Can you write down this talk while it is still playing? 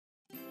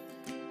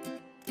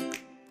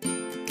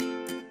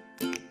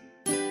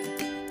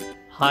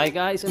Hi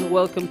guys, and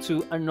welcome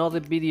to another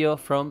video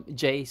from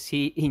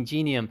JC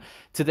Ingenium.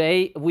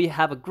 Today we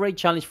have a great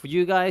challenge for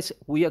you guys.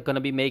 We are going to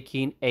be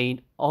making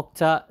an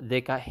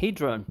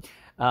octadecahedron.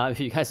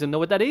 If you guys don't know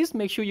what that is,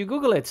 make sure you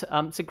Google it.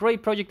 It's a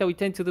great project that we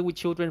tend to do with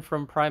children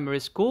from primary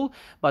school.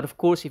 But of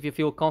course, if you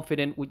feel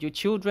confident with your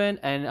children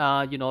and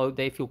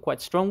they feel quite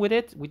strong with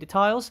it, with the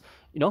tiles,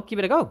 give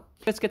it a go.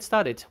 Let's get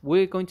started.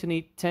 We're going to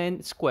need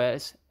 10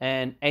 squares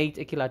and 8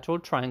 equilateral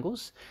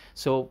triangles.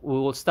 So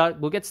we'll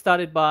get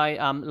started by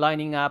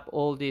lining up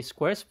all the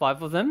squares,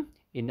 5 of them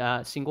in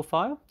a single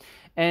file.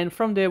 And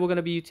from there, we're going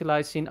to be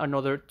utilizing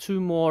another 2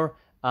 more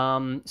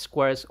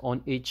squares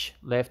on each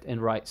left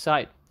and right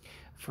side.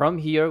 From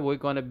here, we're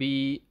going to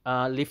be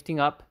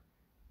lifting up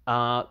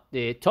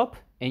the top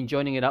and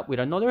joining it up with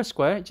another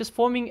square, just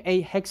forming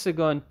a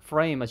hexagon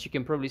frame, as you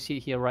can probably see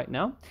here right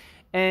now.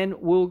 And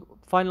we'll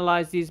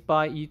finalize this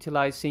by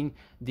utilizing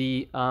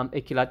the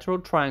equilateral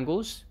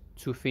triangles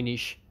to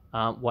finish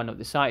one of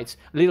the sides.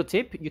 A little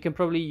tip, you can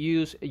probably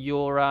use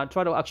your,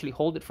 try to actually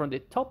hold it from the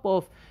top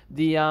of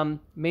the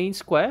main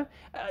square.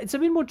 It's a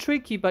bit more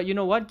tricky, but you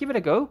know what, give it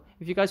a go.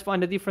 If you guys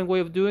find a different way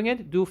of doing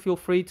it, do feel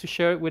free to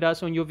share it with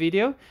us on your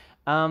video.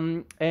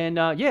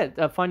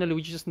 Finally,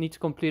 we just need to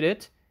complete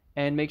it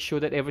and make sure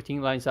that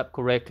everything lines up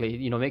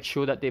correctly. Make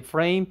sure that the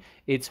frame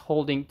is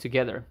holding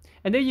together.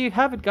 And there you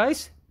have it,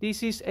 guys.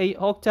 This is a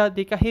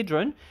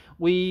octadecahedron.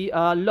 We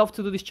love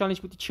to do this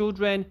challenge with the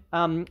children.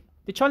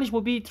 The challenge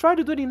will be try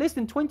to do it in less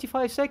than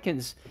 25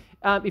 seconds.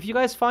 If you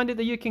guys find it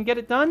that you can get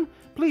it done,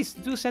 please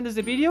do send us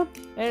the video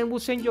and we'll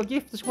send you a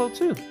gift as well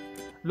too.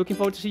 Looking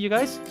forward to see you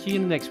guys. See you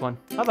in the next one.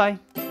 Bye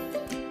bye.